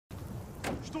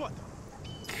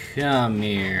Come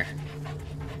here.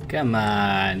 Come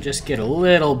on, just get a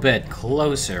little bit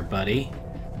closer, buddy.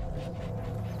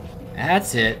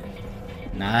 That's it.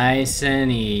 Nice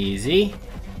and easy.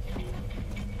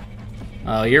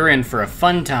 Oh, you're in for a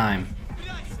fun time.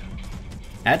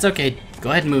 That's okay.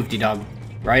 Go ahead and move, D-Dog.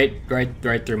 Right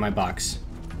through my box.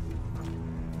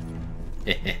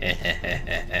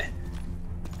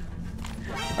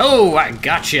 Oh, I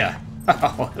gotcha.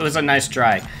 Oh, it was a nice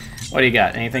try. What do you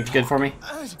got? Anything good for me?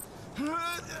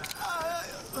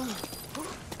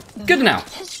 Good to know.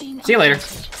 See you later.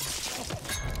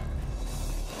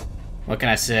 What can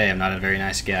I say? I'm not a very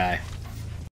nice guy.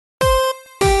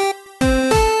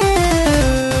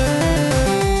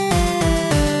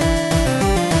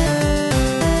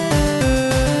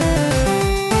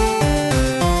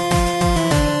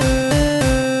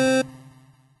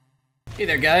 Hey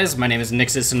there guys, my name is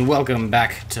Nixus and welcome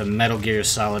back to Metal Gear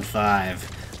Solid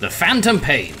 5, The Phantom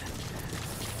Pain.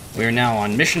 We are now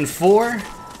on Mission 4,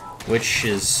 which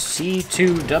is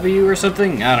C2W or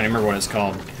something? I don't remember what it's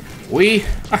called. We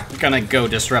are gonna go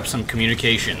disrupt some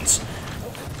communications.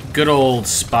 Good old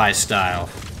spy style.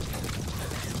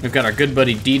 We've got our good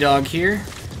buddy D-Dog here,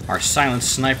 our silent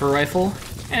sniper rifle,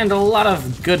 and a lot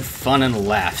of good fun and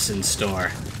laughs in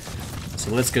store.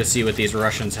 So let's go see what these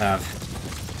Russians have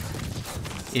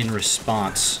in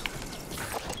response.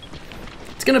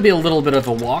 It's gonna be a little bit of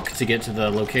a walk to get to the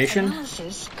location,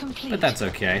 but that's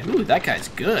okay. Ooh, that guy's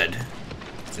good.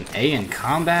 It's an A in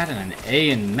combat and an A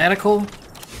in medical.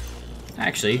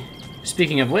 Actually,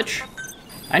 speaking of which,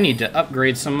 I need to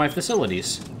upgrade some of my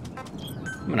facilities.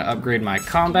 I'm gonna upgrade my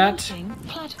combat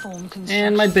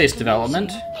and my base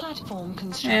development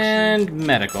and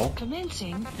medical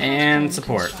and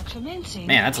support.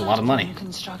 Man, that's a lot of money.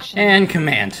 And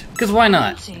command, because why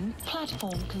not?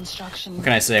 What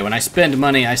can I say? When I spend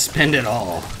money, I spend it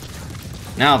all.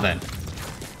 Now then,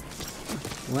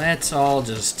 let's all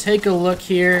just take a look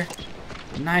here.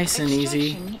 Nice and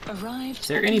easy. Is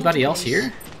there anybody else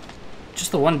here?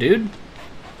 Just the one dude?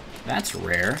 That's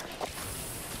rare.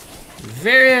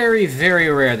 Very, very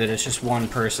rare that it's just one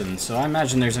person, so I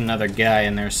imagine there's another guy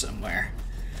in there somewhere.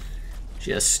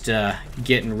 Just,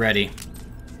 getting ready.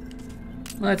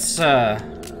 Let's, got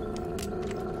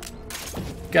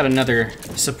another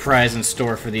surprise in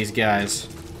store for these guys.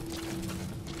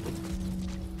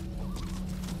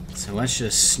 So let's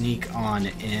just sneak on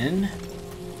in.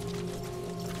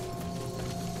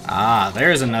 Ah,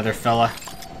 there's another fella.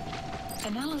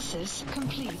 Analysis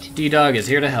complete. D-Dog is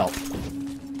here to help.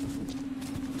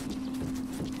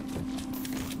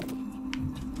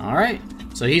 Alright,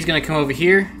 so he's gonna come over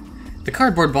here. The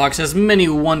cardboard box has many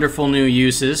wonderful new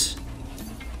uses.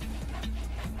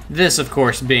 This, of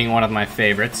course, being one of my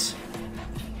favorites.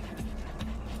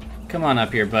 Come on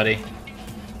up here, buddy.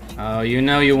 Oh, you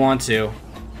know you want to.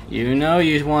 You know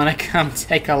you want to come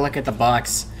take a look at the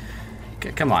box.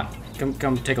 Come on,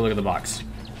 come take a look at the box.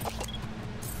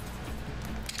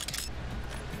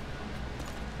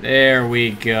 There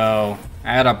we go.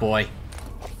 Attaboy.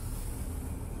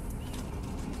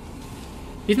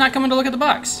 He's not coming to look at the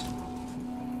box.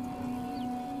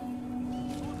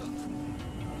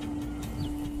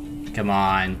 Come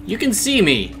on, you can see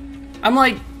me. I'm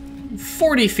like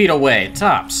 40 feet away,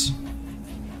 tops.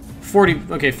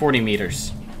 40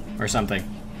 meters or something.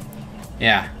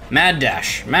 Yeah, mad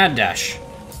dash, mad dash.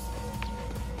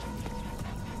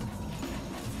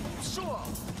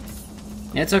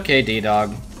 It's okay,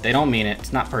 D-Dog. They don't mean it,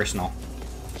 it's not personal.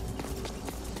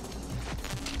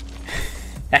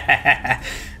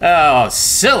 Oh,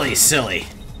 silly, silly.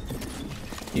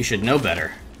 You should know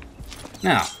better.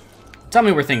 Now, tell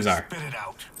me where things are.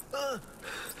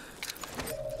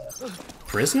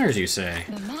 Prisoners, you say?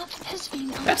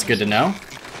 That's good to know.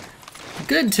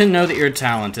 Good to know that you're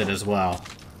talented as well.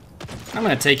 I'm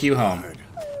gonna take you home.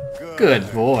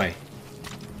 Good boy.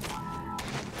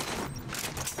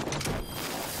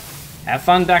 Have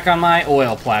fun back on my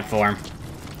oil platform.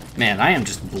 Man, I am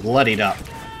just bloodied up.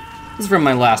 This is from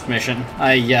my last mission.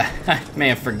 I may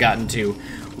have forgotten to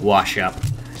wash up.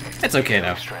 It's okay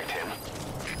though.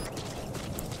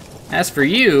 As for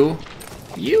you,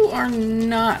 you are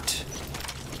not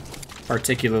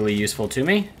particularly useful to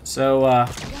me, so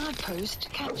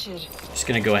just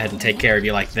gonna go ahead and take care of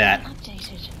you like that.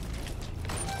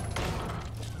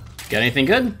 Got anything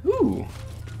good? Ooh.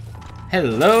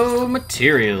 Hello,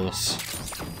 materials.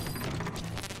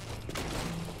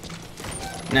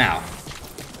 Now,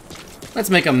 let's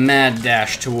make a mad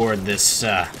dash toward this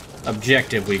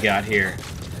objective we got here.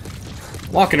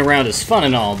 Walking around is fun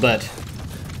and all, but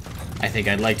I think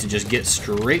I'd like to just get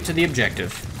straight to the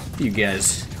objective. You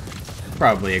guys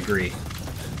probably agree.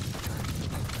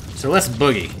 So let's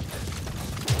boogie.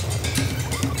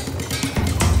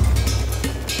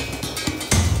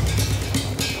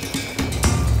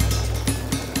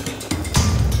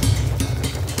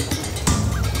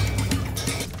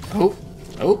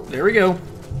 Oh, there we go.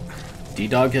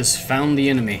 D-Dog has found the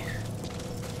enemy.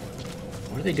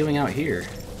 What are they doing out here?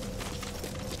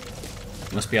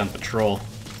 Must be on patrol.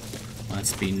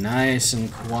 Let's be nice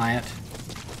and quiet.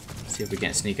 See if we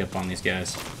can't sneak up on these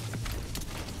guys.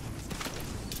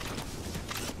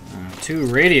 2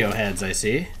 radio heads, I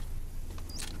see.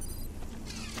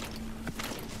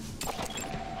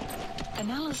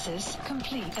 Analysis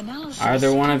complete. Analysis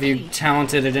Either one of you complete.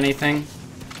 talented at anything?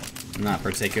 Not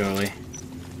particularly.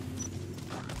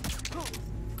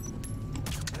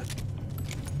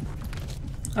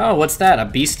 Oh, what's that? A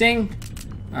bee sting?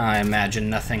 I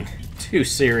imagine nothing too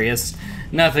serious.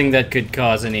 Nothing that could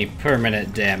cause any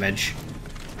permanent damage.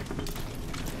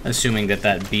 Assuming that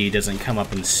that bee doesn't come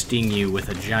up and sting you with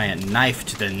a giant knife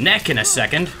to the neck in a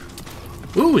second.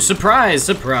 Ooh, surprise,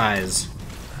 surprise.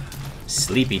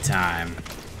 Sleepy time.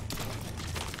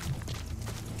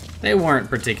 They weren't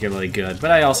particularly good, but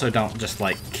I also don't just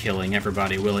like killing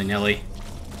everybody willy-nilly.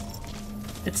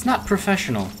 It's not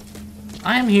professional.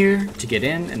 I am here to get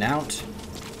in and out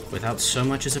without so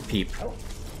much as a peep.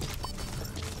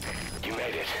 You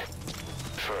made it.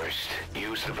 First,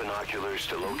 use the binoculars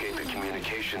to locate the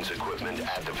communications equipment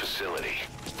at the facility.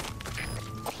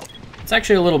 It's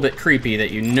actually a little bit creepy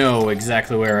that you know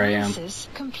exactly where I am. Analysis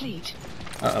complete.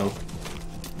 Uh-oh.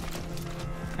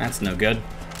 That's no good.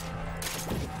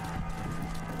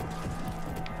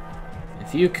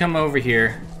 If you come over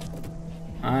here,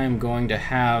 I'm going to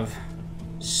have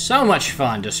so much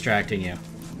fun distracting you.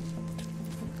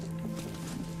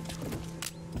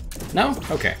 No?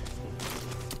 Okay.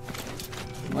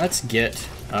 Let's get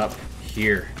up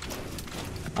here.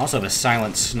 I also have a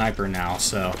silent sniper now,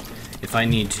 so if I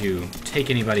need to take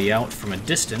anybody out from a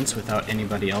distance without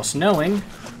anybody else knowing,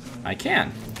 I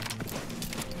can.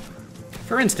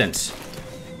 For instance,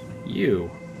 you.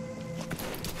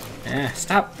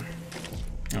 Stop.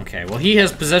 Okay, well he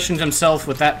has positioned himself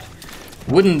with that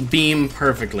wooden beam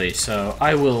perfectly, so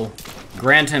I will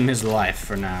grant him his life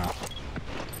for now.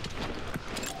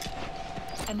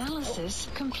 Analysis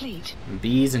complete.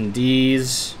 B's and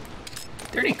D's.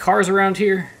 Are there any cars around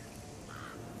here?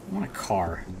 I want a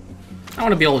car. I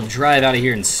want to be able to drive out of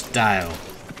here in style.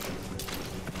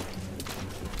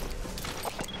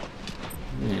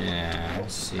 Yeah,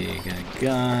 let's see, got a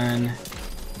gun.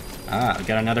 Ah, we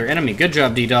got another enemy. Good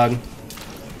job, D-Dog.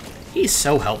 He's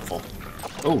so helpful.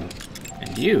 Oh,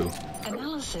 and you.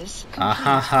 Analysis complete. Ah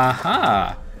ha ha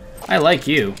ha. I like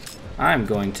you. I'm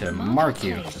going to mark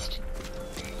you. Placed.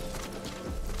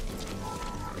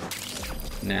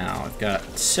 Now, I've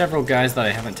got several guys that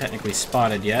I haven't technically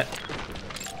spotted yet.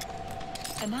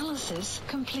 Analysis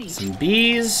complete. Some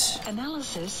bees.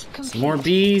 Analysis complete. Some more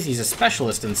bees. He's a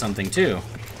specialist in something, too.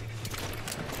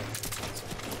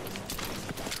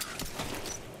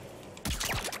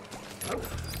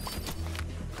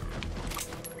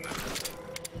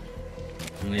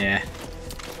 Yeah.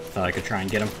 Thought I could try and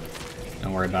get him.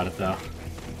 Don't worry about it, though.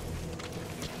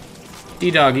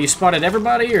 D-Dog, you spotted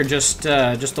everybody, or just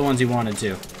the ones you wanted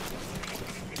to?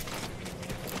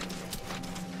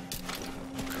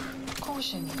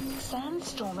 Caution.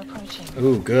 Sandstorm approaching.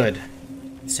 Ooh, good.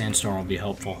 Sandstorm will be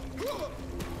helpful.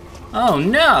 Oh,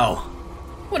 no!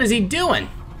 What is he doing?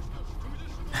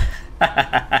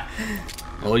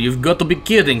 Oh, you've got to be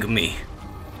kidding me.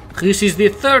 This is the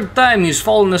 3rd time he's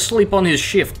fallen asleep on his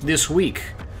shift this week.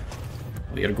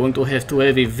 We are going to have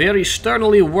a very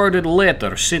sternly worded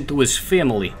letter sent to his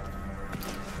family.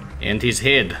 And his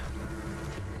head.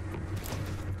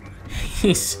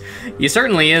 He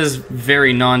certainly is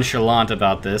very nonchalant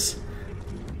about this.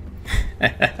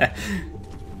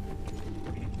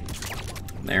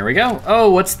 There we go.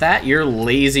 Oh, what's that? You're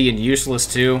lazy and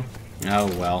useless too? Oh,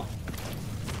 well.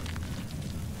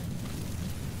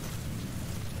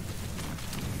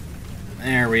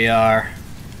 There we are.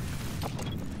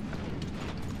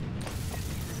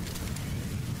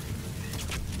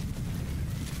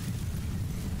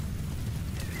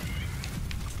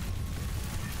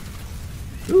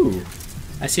 Ooh,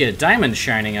 I see a diamond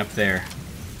shining up there.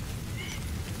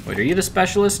 Wait, are you the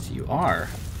specialist? You are.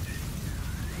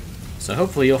 So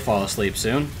hopefully you'll fall asleep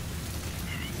soon.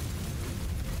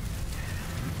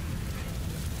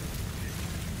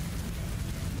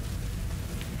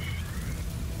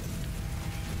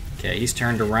 Okay, he's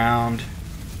turned around.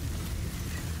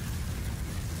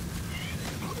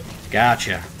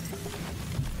 Gotcha.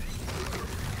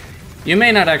 You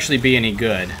may not actually be any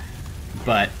good,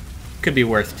 but could be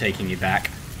worth taking you back.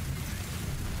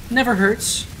 never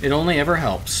hurts. It only ever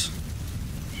helps.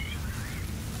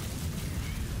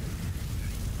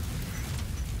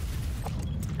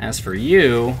 As for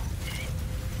you, I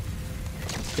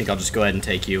think I'll just go ahead and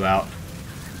take you out.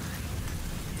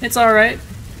 It's alright.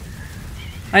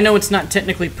 I know it's not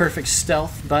technically perfect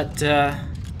stealth, but I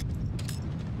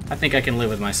think I can live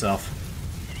with myself.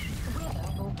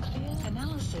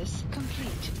 Analysis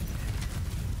complete.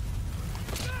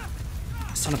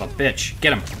 Son of a bitch.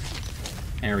 Get him.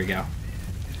 There we go.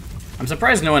 I'm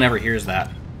surprised no one ever hears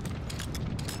that.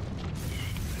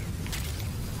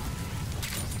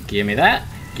 Give me that.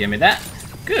 Give me that.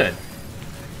 Good.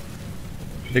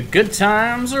 The good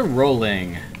times are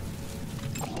rolling.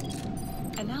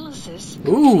 Analysis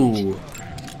Ooh.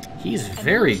 He's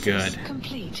very Analysis good.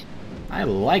 Complete. I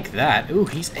like that. Ooh,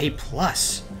 he's A+.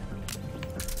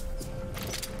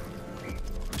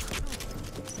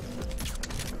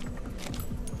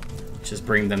 Just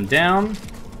bring them down.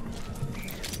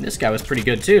 This guy was pretty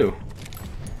good too.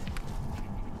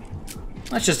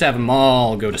 Let's just have them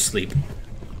all go to sleep.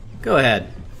 Go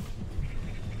ahead.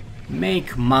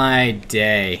 Make my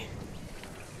day.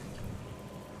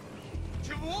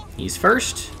 He's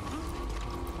first.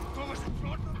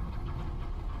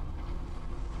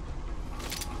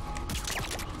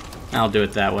 I'll do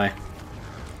it that way.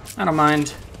 I don't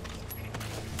mind.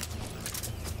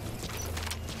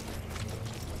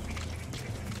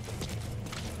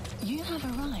 You have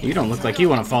arrived. You don't look like you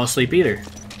want to fall asleep either.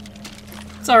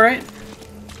 It's alright.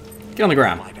 Get on the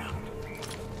ground.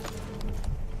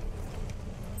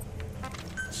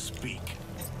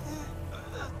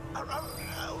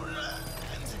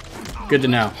 Good to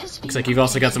know. Looks like you've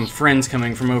also got some friends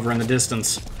coming from over in the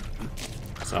distance.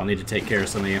 So I'll need to take care of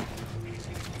some of you.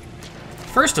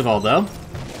 First of all, though,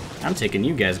 I'm taking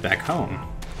you guys back home.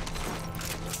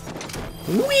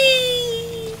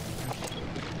 Whee!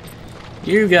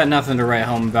 You got nothing to write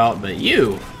home about, but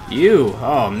you,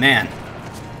 oh man.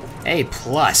 A+.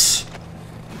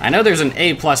 I know there's an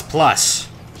A++,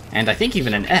 and I think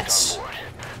even an S.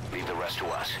 Leave the rest to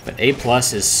us. But A+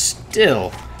 is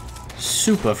still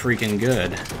super freaking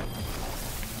good.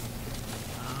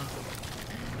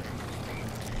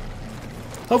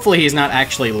 Hopefully he's not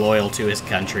actually loyal to his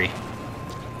country.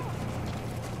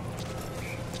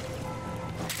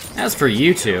 As for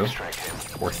you two,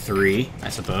 or three, I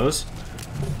suppose,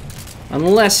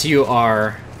 unless you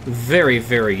are very,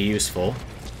 very useful,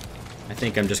 I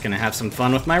think I'm just gonna have some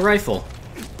fun with my rifle.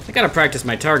 I gotta practice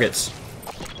my targets.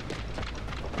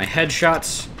 My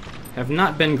headshots have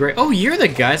not been great. Oh, you're the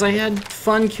guys I had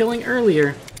fun killing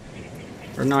earlier.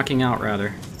 Or knocking out,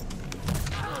 rather.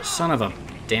 Son of a...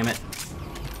 damn it.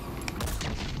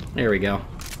 There we go.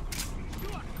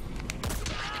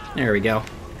 There we go.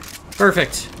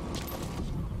 Perfect.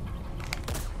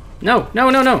 No, no,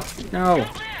 no, no. No.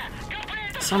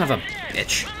 Son of a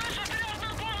bitch.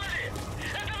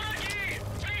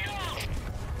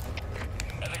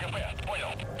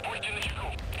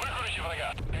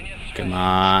 Come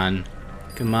on.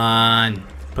 Come on.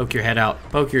 Poke your head out.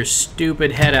 Poke your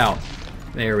stupid head out.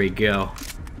 There we go.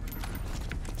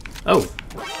 Oh.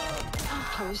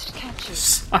 Outpost captured.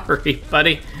 Sorry,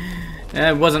 buddy.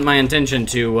 It wasn't my intention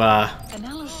to,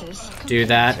 Analysis do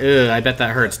that. Ugh, I bet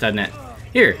that hurts, doesn't it?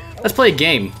 Here, let's play a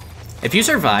game. If you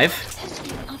survive,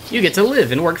 you get to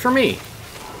live and work for me.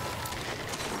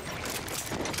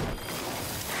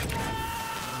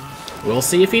 We'll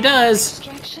see if he does.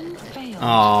 Extraction failed.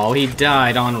 Oh, he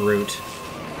died en route.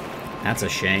 That's a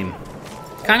shame.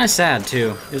 Kinda sad,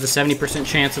 too. There's a 70%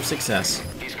 chance of success.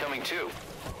 He's coming too.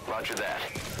 Roger that.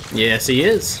 Yes, he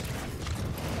is.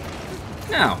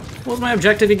 Now, what was my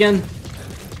objective again?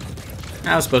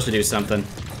 I was supposed to do something.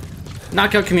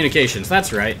 Knock out communications,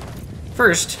 that's right.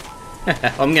 First,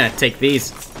 I'm gonna take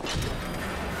these.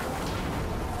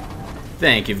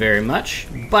 Thank you very much.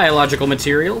 Biological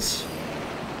materials.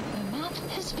 The map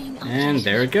has been And updated.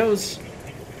 there it goes.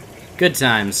 Good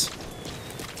times.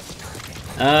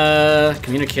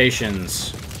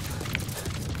 Communications.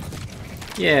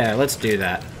 Yeah, let's do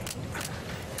that.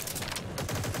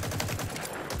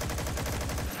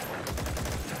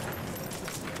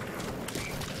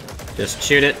 Just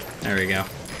shoot it. There we go.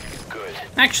 Good.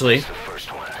 Actually, The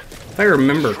first one. if I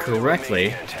remember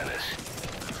correctly, Antennas.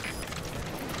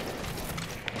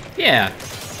 yeah,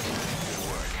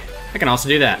 I can also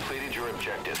do that. Completed your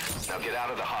objective. Now get out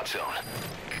of the hot zone.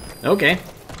 Okay.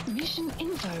 Mission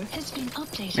info has been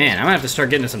updated. Man, I'm gonna have to start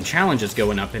getting some challenges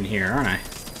going up in here, aren't I?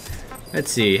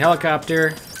 Let's see,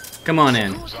 helicopter, come on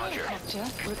in. Support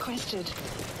helicopter requested.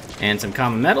 And some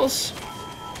common metals.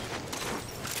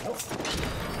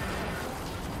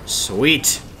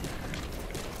 Sweet.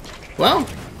 Well,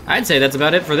 I'd say that's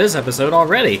about it for this episode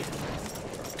already.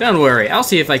 Don't worry, I'll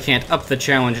see if I can't up the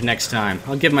challenge next time.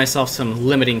 I'll give myself some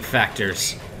limiting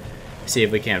factors. See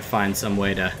if we can't find some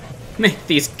way to make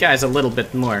these guys a little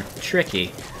bit more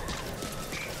tricky.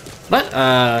 But,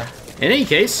 in any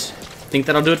case, I think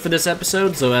that'll do it for this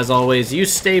episode, so as always, you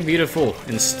stay beautiful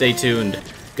and stay tuned,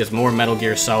 because more Metal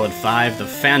Gear Solid 5, The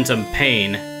Phantom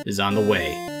Pain, is on the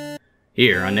way,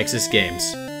 here on Nixus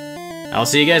Games. I'll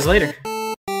see you guys later.